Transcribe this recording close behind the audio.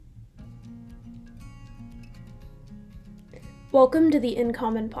Welcome to the In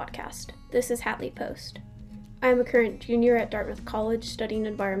Common podcast. This is Hatley Post. I am a current junior at Dartmouth College studying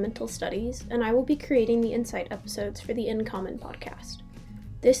environmental studies, and I will be creating the Insight episodes for the In Common podcast.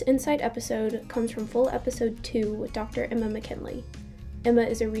 This Insight episode comes from full episode 2 with Dr. Emma McKinley. Emma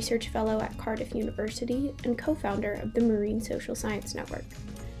is a research fellow at Cardiff University and co-founder of the Marine Social Science Network.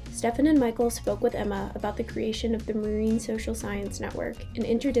 Stefan and Michael spoke with Emma about the creation of the Marine Social Science Network, an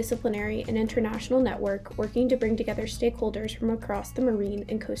interdisciplinary and international network working to bring together stakeholders from across the marine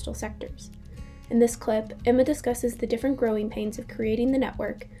and coastal sectors. In this clip, Emma discusses the different growing pains of creating the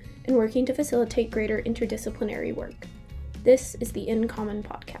network and working to facilitate greater interdisciplinary work. This is the In Common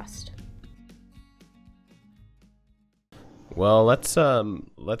podcast. Well,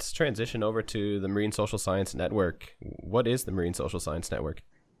 let's transition over to the Marine Social Science Network. What is the Marine Social Science Network?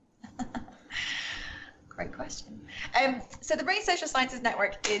 Great question. So the Marine Social Sciences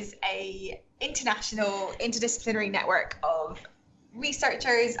Network is a international, interdisciplinary network of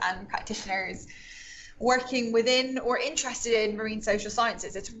researchers and practitioners working within or interested in marine social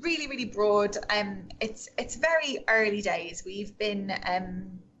sciences. It's really, really broad. It's very early days. We've been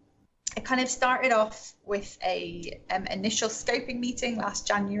it kind of started off with a initial scoping meeting last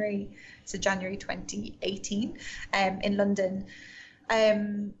January, so January 2018, in London.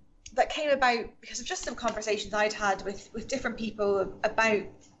 That came about because of just some conversations I'd had with different people about,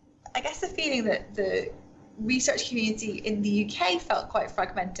 I guess, the feeling that the research community in the UK felt quite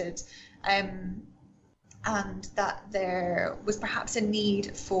fragmented, and that there was perhaps a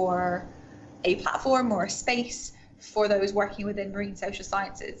need for a platform or a space for those working within marine social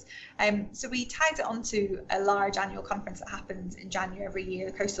sciences. So we tagged it onto a large annual conference that happens in January every year,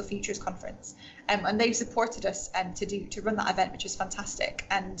 the Coastal Futures Conference, and they've supported us to run that event, which is fantastic.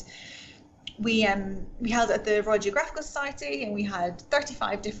 And we held it at the Royal Geographical Society, and we had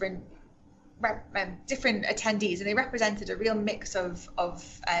 35 different attendees, and they represented a real mix of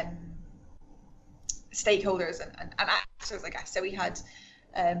stakeholders and actors, I guess. So we had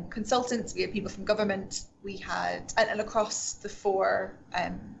consultants, we had people from government, we had, and across the four,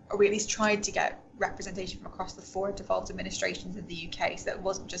 or we at least tried to get representation from across the four devolved administrations in the UK, so that it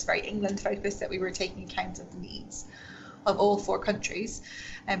wasn't just very England focused, that we were taking account of the needs of all four countries,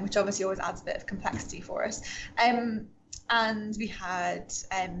 which obviously always adds a bit of complexity for us. And we had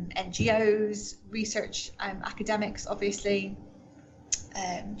NGOs, research, academics, obviously,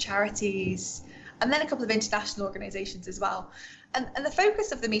 charities, and then a couple of international organisations as well. And the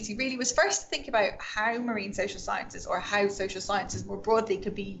focus of the meeting really was first to think about how marine social sciences, or how social sciences more broadly,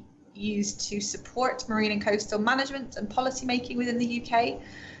 could be used to support marine and coastal management and policy making within the UK.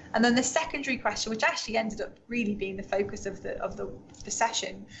 And then the secondary question, which actually ended up really being the focus of the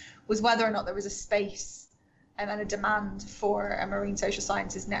session, was whether or not there was a space and a demand for a marine social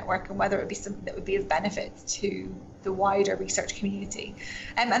sciences network, and whether it would be something that would be of benefit to the wider research community.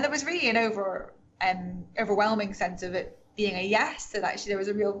 And there was really an overwhelming sense of it being a yes, that actually there was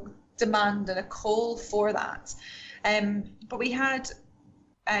a real demand and a call for that. But we had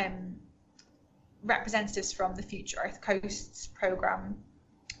representatives from the Future Earth Coasts programme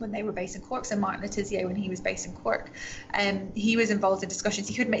when they were based in Cork, so Martin Letizia when he was based in Cork. He was involved in discussions.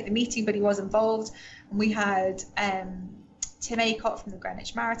 He couldn't make the meeting, but he was involved. And we had Tim Aycott from the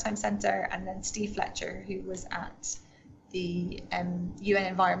Greenwich Maritime Centre, and then Steve Fletcher, who was at the UN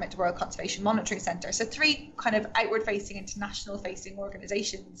Environment Royal Conservation Monitoring Centre. So three kind of outward-facing, international-facing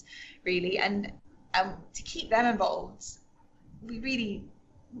organisations, really. And to keep them involved, we really,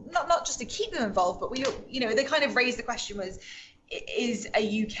 not just to keep them involved, but they kind of raised the question was, is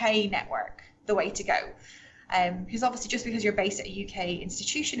a UK network the way to go? Because obviously just because you're based at a UK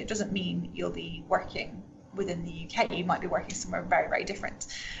institution, it doesn't mean you'll be working within the UK. You might be working somewhere very, very different.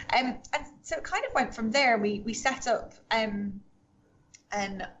 And so it kind of went from there. We set up and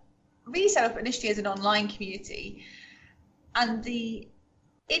really set up initially as an online community, and the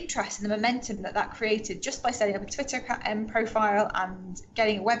interest and the momentum that created just by setting up a Twitter profile and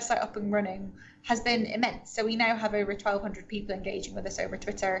getting a website up and running has been immense. So we now have over 1,200 people engaging with us over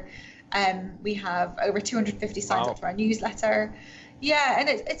Twitter. We have over 250 signs up to our newsletter. Yeah, and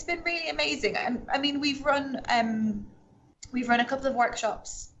it's been really amazing. I mean, we've run a couple of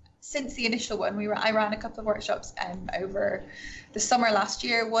workshops since the initial one. I ran a couple of workshops over the summer last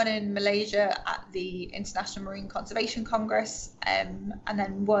year, one in Malaysia at the International Marine Conservation Congress, and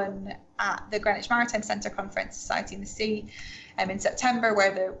then one at the Greenwich Maritime Centre Conference, Society in the Sea, in September,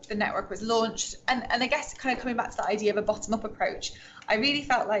 where the network was launched. And I guess kind of coming back to the idea of a bottom-up approach, I really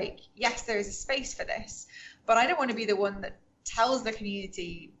felt like, yes, there is a space for this, but I don't want to be the one that tells the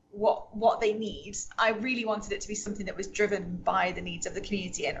community what they need. I really wanted it to be something that was driven by the needs of the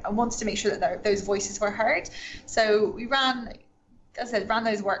community, and I wanted to make sure that those voices were heard. So we ran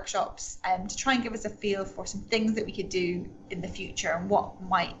those workshops to try and give us a feel for some things that we could do in the future and what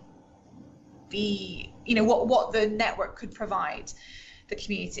might be, what the network could provide the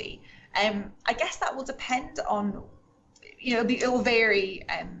community. I guess that will depend on, it will vary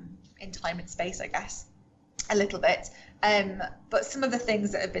in time and space, I guess, a little bit. But some of the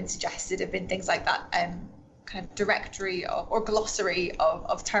things that have been suggested have been things like that kind of directory or glossary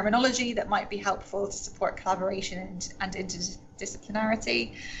of terminology that might be helpful to support collaboration and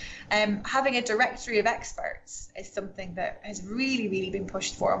interdisciplinarity. Having a directory of experts is something that has really, really been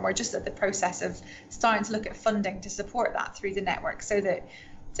pushed for, and we're just at the process of starting to look at funding to support that through the network, so that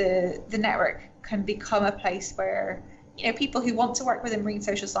the network can become a place where people who want to work within marine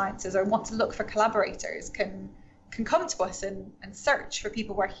social sciences or want to look for collaborators can come to us and search for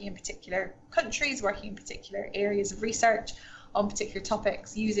people working in particular countries, working in particular areas of research on particular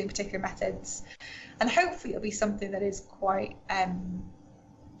topics, using particular methods. And hopefully it'll be something that is quite kind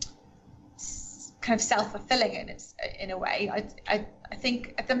of self-fulfilling in a way. I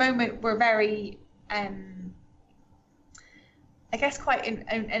think at the moment we're very, I guess, quite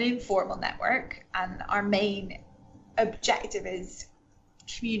an informal network, and our main objective is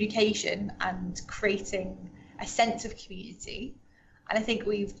communication and creating a sense of community, and I think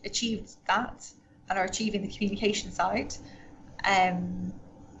we've achieved that and are achieving the communication side,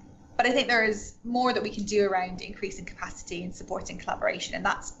 but I think there is more that we can do around increasing capacity and supporting collaboration, and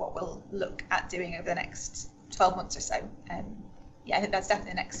that's what we'll look at doing over the next 12 months or so. I think that's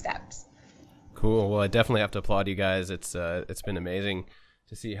definitely the next steps. Cool. Well, I definitely have to applaud you guys. It's been amazing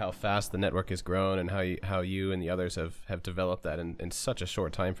to see how fast the network has grown and how you and the others have developed that in such a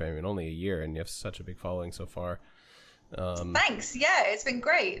short time frame, in only a year, and you have such a big following so far. Thanks. Yeah, it's been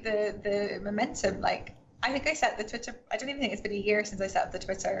great. The momentum, like, I think I set the Twitter, I don't even think it's been a year since I set up the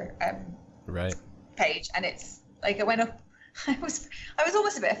Twitter page, and it's like it went up. I was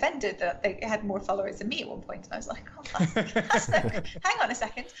almost a bit offended that they had more followers than me at one point, and I was like, oh, that's hang on a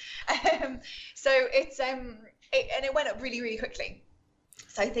second. So it's and it went up really, really quickly.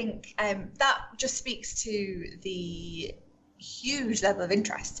 So I think that just speaks to the huge level of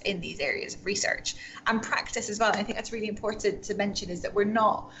interest in these areas of research and practice as well. And I think that's really important to mention, is that we're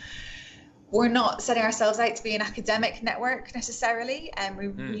not setting ourselves out to be an academic network necessarily, and we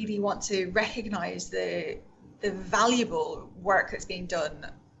really want to recognise the valuable work that's being done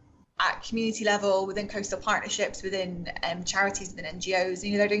at community level, within coastal partnerships, within charities, within NGOs.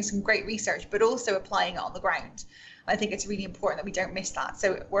 They're doing some great research, but also applying it on the ground. I think it's really important that we don't miss that.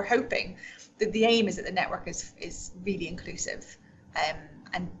 So we're hoping that the aim is that the network is really inclusive,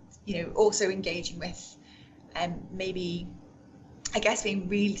 and also engaging with maybe, I guess, being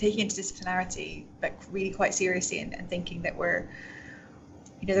really taking interdisciplinarity like really quite seriously, and thinking that we're,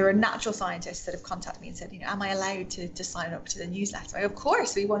 there are natural scientists that have contacted me and said, am I allowed to sign up to the newsletter? Of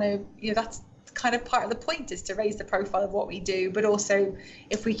course, we want to, that's kind of part of the point, is to raise the profile of what we do, but also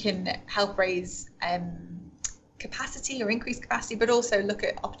if we can help raise capacity or increase capacity, but also look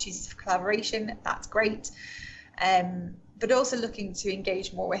at opportunities for collaboration, that's great. But also looking to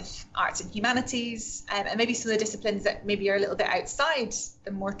engage more with arts and humanities, and maybe some of the disciplines that maybe are a little bit outside the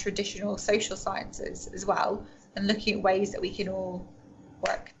more traditional social sciences as well, and looking at ways that we can all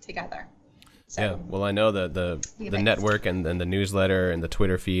work together. So, yeah, well, I know that the network and the newsletter and the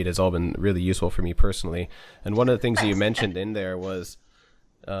Twitter feed has all been really useful for me personally. And one of the things that you mentioned in there was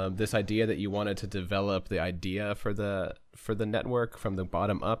this idea that you wanted to develop the idea for the network from the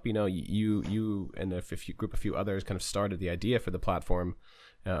bottom up. You and a few others kind of started the idea for the platform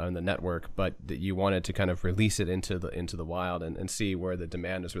and the network, but that you wanted to kind of release it into the wild and see where the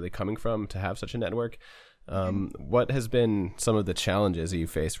demand is really coming from to have such a network. What has been some of the challenges that you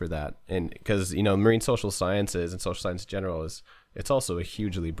face for that? And because marine social sciences and social science in general it's also a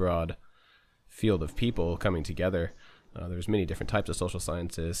hugely broad field of people coming together. There's many different types of social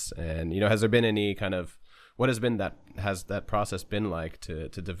scientists, and has there been any kind of, what has that process been like to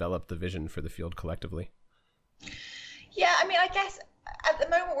develop the vision for the field collectively? Yeah, I mean, I guess at the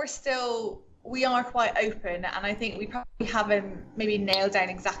moment we are quite open, and I think we probably haven't maybe nailed down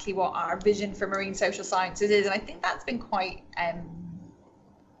exactly what our vision for marine social sciences is, and I think that's been quite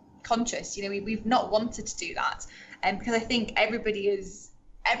conscious. We've not wanted to do that, because I think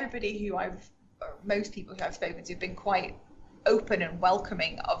most people who I've spoken to have been quite open and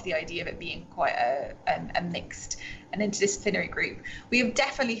welcoming of the idea of it being quite a mixed and interdisciplinary group. We have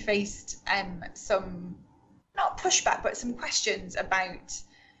definitely faced some, not pushback, but some questions about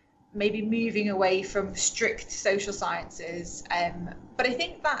maybe moving away from strict social sciences. But I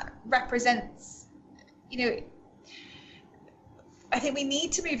think that represents, I think we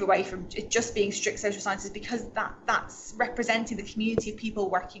need to move away from it just being strict social sciences, because that's representing the community of people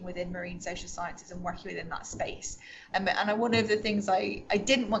working within marine social sciences and working within that space. And one of the things I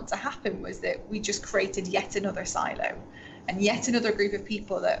didn't want to happen was that we just created yet another silo and yet another group of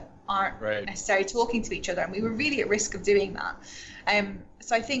people that aren't necessarily talking to each other. And we were really at risk of doing that.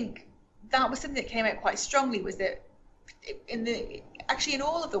 So I think that was something that came out quite strongly, was that in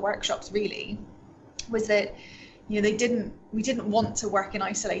all of the workshops really, was that we didn't want to work in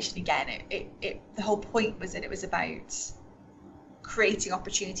isolation again. The whole point was that it was about creating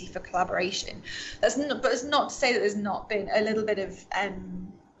opportunity for collaboration. But it's not to say that there's not been a little bit of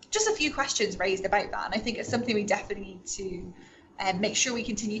just a few questions raised about that, and I think it's something we definitely need to make sure we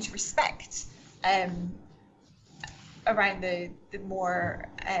continue to respect around the more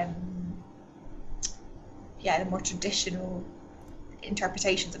traditional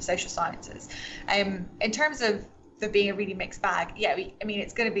interpretations of social sciences. In terms of there being a really mixed bag,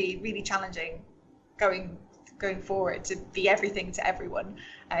 it's going to be really challenging going forward to be everything to everyone.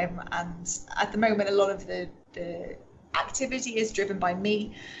 And at the moment, a lot of the activity is driven by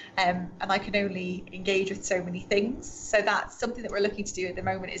me, and I can only engage with so many things. So that's something that we're looking to do at the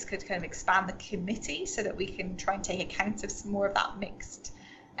moment, is to kind of expand the committee so that we can try and take account of some more of that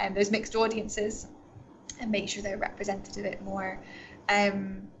those mixed audiences, and make sure they're represented a bit more.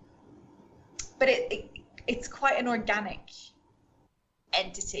 But it's quite an organic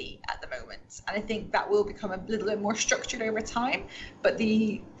entity at the moment, and I think that will become a little bit more structured over time. But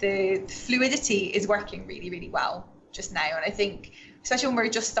the fluidity is working really, really well just now, and I think especially when we're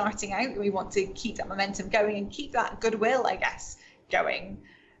just starting out, we want to keep that momentum going and keep that goodwill, I guess, going.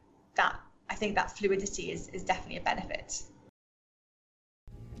 That I think that fluidity is definitely a benefit.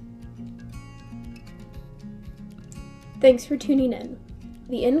 Thanks for tuning in.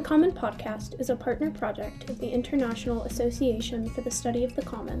 The In Common podcast is a partner project of the International Association for the Study of the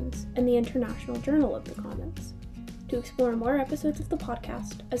Commons and the International Journal of the Commons. To explore more episodes of the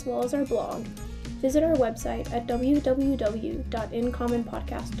podcast, as well as our blog, visit our website at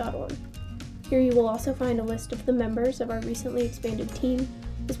www.incommonpodcast.org. Here you will also find a list of the members of our recently expanded team,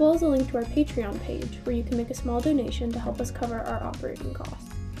 as well as a link to our Patreon page, where you can make a small donation to help us cover our operating costs.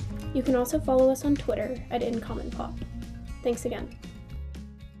 You can also follow us on Twitter at InCommonPod. Thanks again.